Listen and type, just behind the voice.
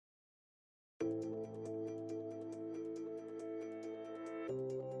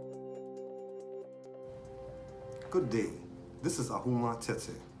Good day, this is Ahuma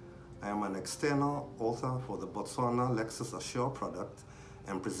Tete. I am an external author for the Botswana LexisNexis product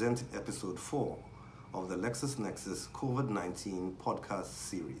and presenting episode 4 of the LexisNexis COVID-19 podcast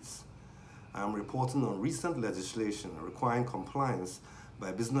series. I am reporting on recent legislation requiring compliance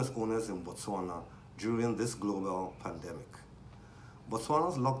by business owners in Botswana during this global pandemic.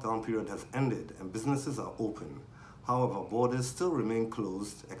 Botswana's lockdown period has ended and businesses are open. However, borders still remain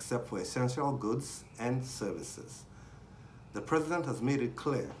closed except for essential goods and services. The president has made it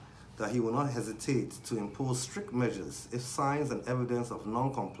clear that he will not hesitate to impose strict measures if signs and evidence of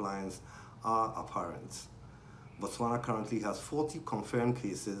non-compliance are apparent. Botswana currently has 40 confirmed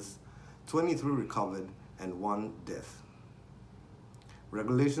cases, 23 recovered, and 1 death.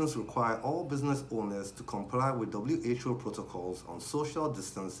 Regulations require all business owners to comply with WHO protocols on social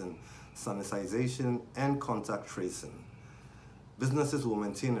distancing, sanitization, and contact tracing. Businesses will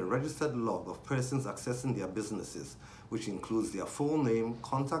maintain a registered log of persons accessing their businesses, which includes their full name,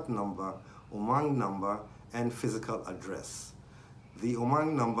 contact number, Omang number, and physical address. The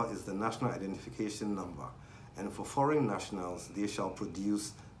Omang number is the national identification number, and for foreign nationals, they shall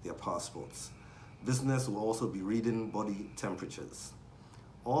produce their passports. Business will also be reading body temperatures.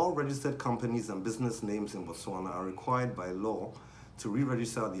 All registered companies and business names in Botswana are required by law to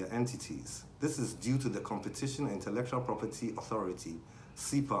re-register their entities. This is due to the Competition and Intellectual Property Authority,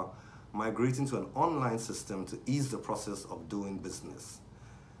 CIPA, migrating to an online system to ease the process of doing business.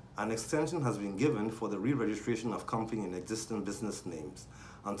 An extension has been given for the re-registration of company and existing business names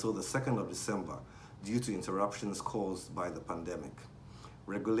until the 2nd of December due to interruptions caused by the pandemic.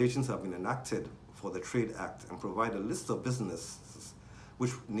 Regulations have been enacted for the Trade Act and provide a list of businesses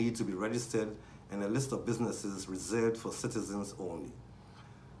which need to be registered and a list of businesses reserved for citizens only.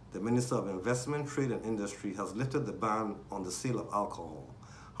 The Minister of Investment, Trade and Industry has lifted the ban on the sale of alcohol.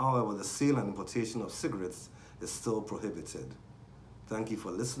 However, the sale and importation of cigarettes is still prohibited. Thank you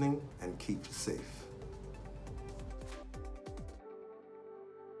for listening and keep safe.